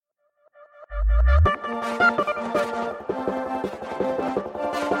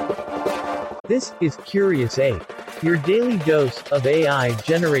This is Curious Ape, your daily dose of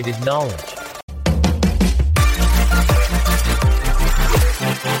AI-generated knowledge.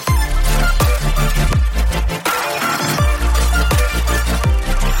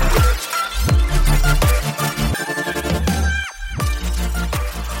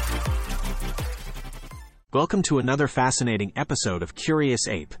 Welcome to another fascinating episode of Curious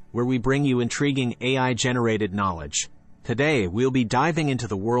Ape, where we bring you intriguing AI-generated knowledge. Today, we'll be diving into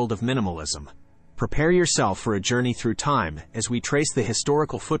the world of minimalism. Prepare yourself for a journey through time as we trace the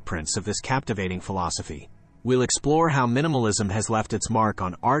historical footprints of this captivating philosophy. We'll explore how minimalism has left its mark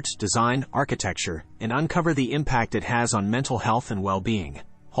on art, design, architecture, and uncover the impact it has on mental health and well-being.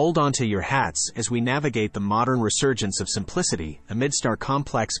 Hold on to your hats as we navigate the modern resurgence of simplicity amidst our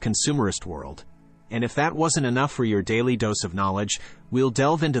complex consumerist world. And if that wasn't enough for your daily dose of knowledge, we'll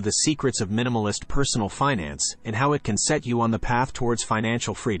delve into the secrets of minimalist personal finance and how it can set you on the path towards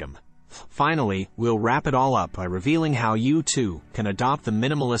financial freedom. Finally, we'll wrap it all up by revealing how you, too, can adopt the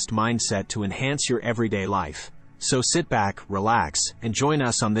minimalist mindset to enhance your everyday life. So sit back, relax, and join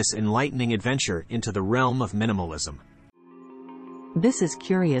us on this enlightening adventure into the realm of minimalism. This is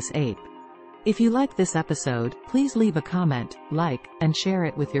Curious Ape. If you like this episode, please leave a comment, like, and share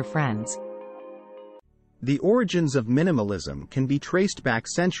it with your friends. The origins of minimalism can be traced back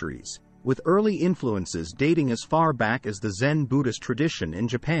centuries, with early influences dating as far back as the Zen Buddhist tradition in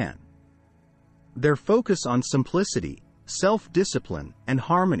Japan. Their focus on simplicity, self-discipline, and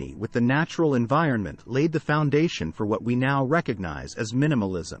harmony with the natural environment laid the foundation for what we now recognize as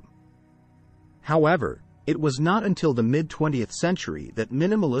minimalism. However, it was not until the mid-20th century that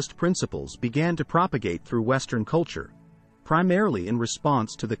minimalist principles began to propagate through Western culture, primarily in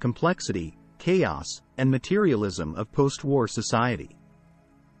response to the complexity, chaos, and materialism of post-war society.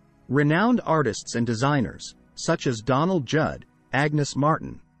 Renowned artists and designers, such as Donald Judd, Agnes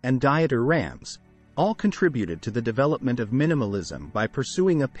Martin, and Dieter Rams, all contributed to the development of minimalism by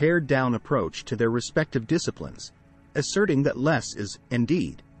pursuing a pared-down approach to their respective disciplines, asserting that less is,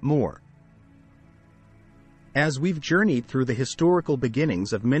 indeed, more. As we've journeyed through the historical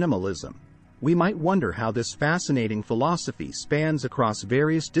beginnings of minimalism, we might wonder how this fascinating philosophy spans across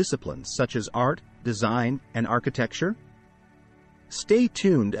various disciplines such as art, design, and architecture. Stay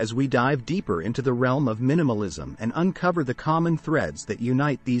tuned as we dive deeper into the realm of minimalism and uncover the common threads that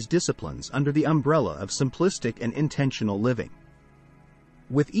unite these disciplines under the umbrella of simplistic and intentional living.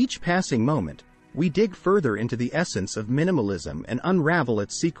 With each passing moment, we dig further into the essence of minimalism and unravel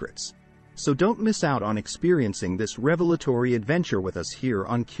its secrets. So don't miss out on experiencing this revelatory adventure with us here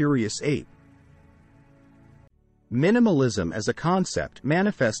on Curious Ape. Minimalism as a concept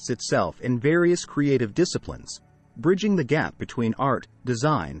manifests itself in various creative disciplines, bridging the gap between art,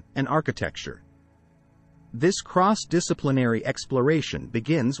 design, and architecture. This cross-disciplinary exploration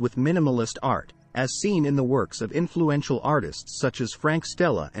begins with minimalist art, as seen in the works of influential artists such as Frank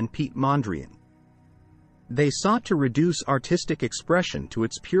Stella and Piet Mondrian. They sought to reduce artistic expression to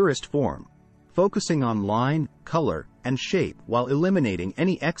its purest form, focusing on line, color, and shape while eliminating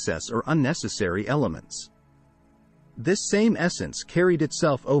any excess or unnecessary elements. This same essence carried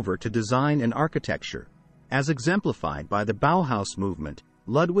itself over to design and architecture, as exemplified by the Bauhaus movement,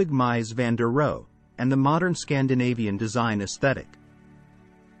 Ludwig Mies van der Rohe, and the modern Scandinavian design aesthetic.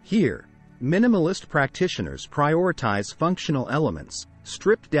 Here, minimalist practitioners prioritize functional elements,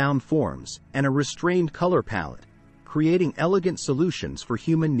 stripped-down forms, and a restrained color palette, creating elegant solutions for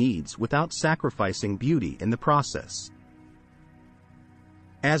human needs without sacrificing beauty in the process.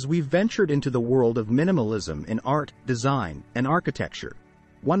 As we've ventured into the world of minimalism in art, design, and architecture,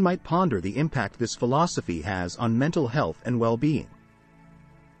 one might ponder the impact this philosophy has on mental health and well-being.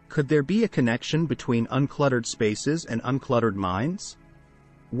 Could there be a connection between uncluttered spaces and uncluttered minds?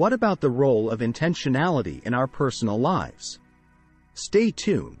 What about the role of intentionality in our personal lives? Stay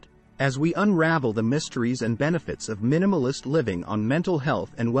tuned as we unravel the mysteries and benefits of minimalist living on mental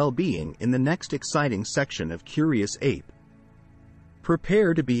health and well-being in the next exciting section of Curious Ape.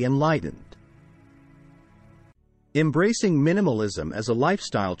 Prepare to be enlightened. Embracing minimalism as a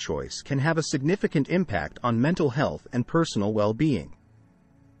lifestyle choice can have a significant impact on mental health and personal well-being.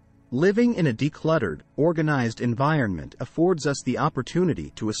 Living in a decluttered, organized environment affords us the opportunity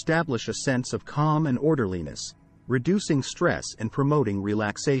to establish a sense of calm and orderliness, reducing stress and promoting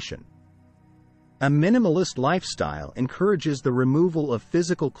relaxation. A minimalist lifestyle encourages the removal of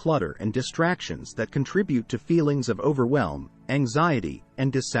physical clutter and distractions that contribute to feelings of overwhelm, anxiety,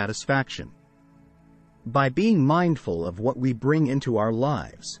 and dissatisfaction. By being mindful of what we bring into our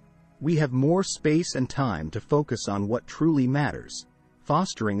lives, we have more space and time to focus on what truly matters,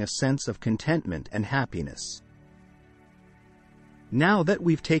 fostering a sense of contentment and happiness. Now that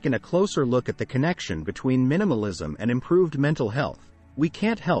we've taken a closer look at the connection between minimalism and improved mental health, we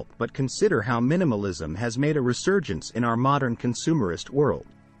can't help but consider how minimalism has made a resurgence in our modern consumerist world.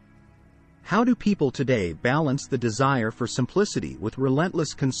 How do people today balance the desire for simplicity with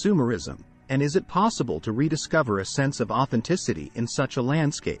relentless consumerism, and is it possible to rediscover a sense of authenticity in such a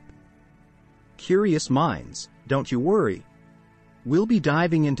landscape? Curious minds, don't you worry. We'll be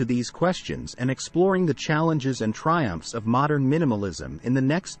diving into these questions and exploring the challenges and triumphs of modern minimalism in the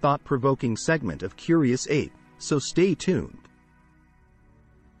next thought-provoking segment of Curious Ape, so stay tuned.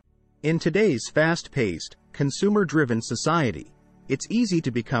 In today's fast-paced, consumer-driven society, it's easy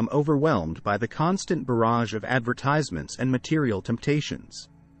to become overwhelmed by the constant barrage of advertisements and material temptations.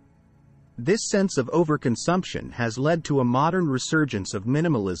 This sense of overconsumption has led to a modern resurgence of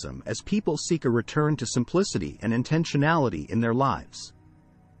minimalism as people seek a return to simplicity and intentionality in their lives.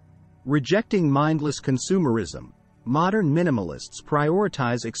 Rejecting mindless consumerism, modern minimalists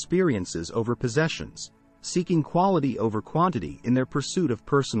prioritize experiences over possessions, seeking quality over quantity in their pursuit of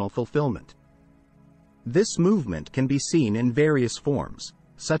personal fulfillment. This movement can be seen in various forms,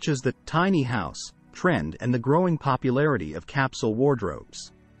 such as the tiny house trend and the growing popularity of capsule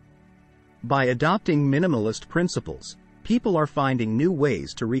wardrobes. By adopting minimalist principles, people are finding new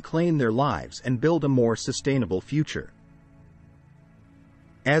ways to reclaim their lives and build a more sustainable future.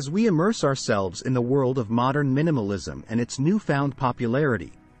 As we immerse ourselves in the world of modern minimalism and its newfound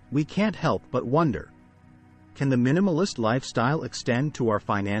popularity, we can't help but wonder, can the minimalist lifestyle extend to our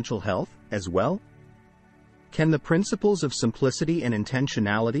financial health as well? Can the principles of simplicity and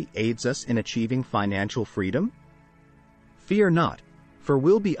intentionality aid us in achieving financial freedom? Fear not, for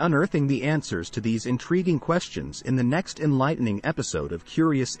we'll be unearthing the answers to these intriguing questions in the next enlightening episode of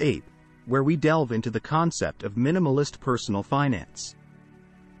Curious Ape, where we delve into the concept of minimalist personal finance.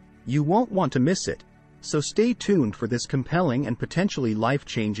 You won't want to miss it, so stay tuned for this compelling and potentially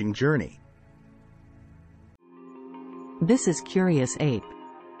life-changing journey. This is Curious Ape.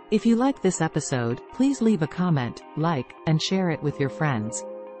 If you like this episode, please leave a comment, like, and share it with your friends.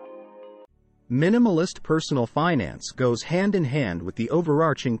 Minimalist personal finance goes hand in hand with the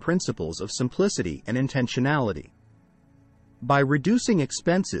overarching principles of simplicity and intentionality. By reducing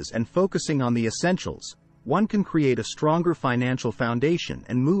expenses and focusing on the essentials, one can create a stronger financial foundation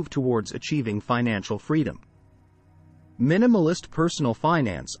and move towards achieving financial freedom. Minimalist personal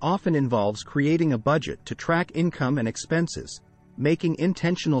finance often involves creating a budget to track income and expenses, making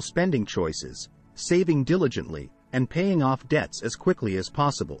intentional spending choices, saving diligently, and paying off debts as quickly as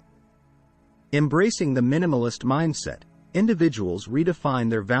possible. Embracing the minimalist mindset, individuals redefine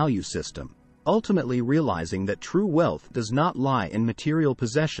their value system, ultimately realizing that true wealth does not lie in material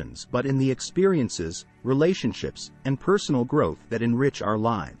possessions but in the experiences, relationships, and personal growth that enrich our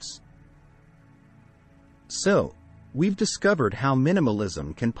lives. So, we've discovered how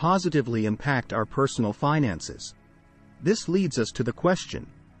minimalism can positively impact our personal finances. This leads us to the question,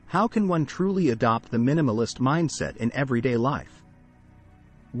 how can one truly adopt the minimalist mindset in everyday life?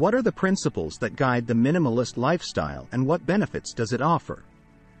 What are the principles that guide the minimalist lifestyle and what benefits does it offer?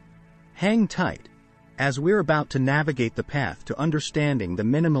 Hang tight, as we're about to navigate the path to understanding the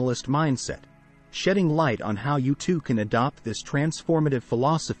minimalist mindset, shedding light on how you too can adopt this transformative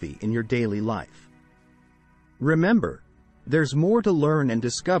philosophy in your daily life. Remember, there's more to learn and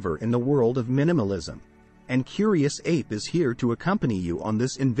discover in the world of minimalism, and Curious Ape is here to accompany you on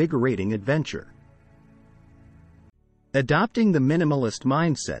this invigorating adventure. Adopting the minimalist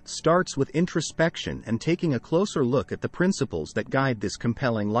mindset starts with introspection and taking a closer look at the principles that guide this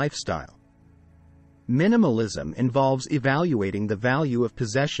compelling lifestyle. Minimalism involves evaluating the value of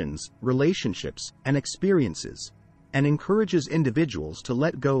possessions, relationships, and experiences, and encourages individuals to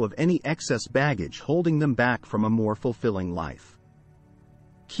let go of any excess baggage holding them back from a more fulfilling life.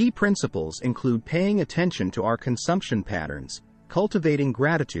 Key principles include paying attention to our consumption patterns, cultivating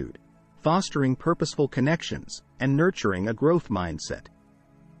gratitude, fostering purposeful connections, and nurturing a growth mindset.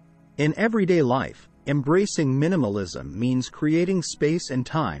 In everyday life, embracing minimalism means creating space and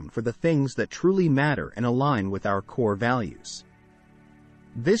time for the things that truly matter and align with our core values.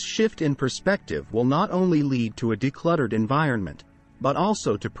 This shift in perspective will not only lead to a decluttered environment, but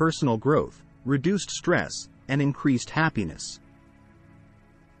also to personal growth, reduced stress, and increased happiness.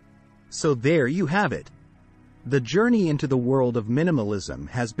 So there you have it. The journey into the world of minimalism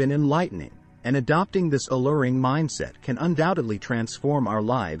has been enlightening, and adopting this alluring mindset can undoubtedly transform our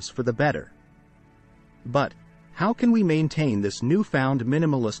lives for the better. But, how can we maintain this newfound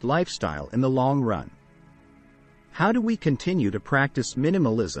minimalist lifestyle in the long run? How do we continue to practice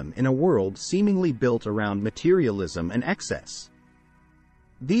minimalism in a world seemingly built around materialism and excess?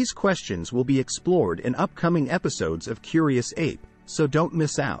 These questions will be explored in upcoming episodes of Curious Ape, so don't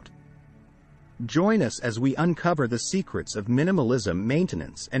miss out. Join us as we uncover the secrets of minimalism,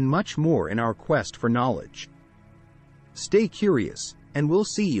 maintenance, and much more in our quest for knowledge. Stay curious, and we'll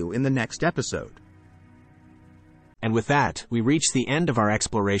see you in the next episode. And with that, we reach the end of our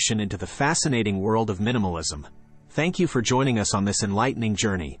exploration into the fascinating world of minimalism. Thank you for joining us on this enlightening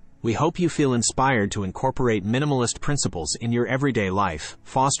journey. We hope you feel inspired to incorporate minimalist principles in your everyday life,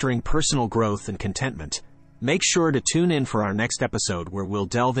 fostering personal growth and contentment. Make sure to tune in for our next episode where we'll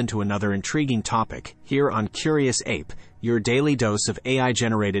delve into another intriguing topic here on Curious Ape, your daily dose of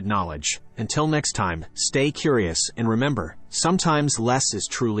AI-generated knowledge. Until next time, stay curious and remember, sometimes less is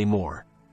truly more.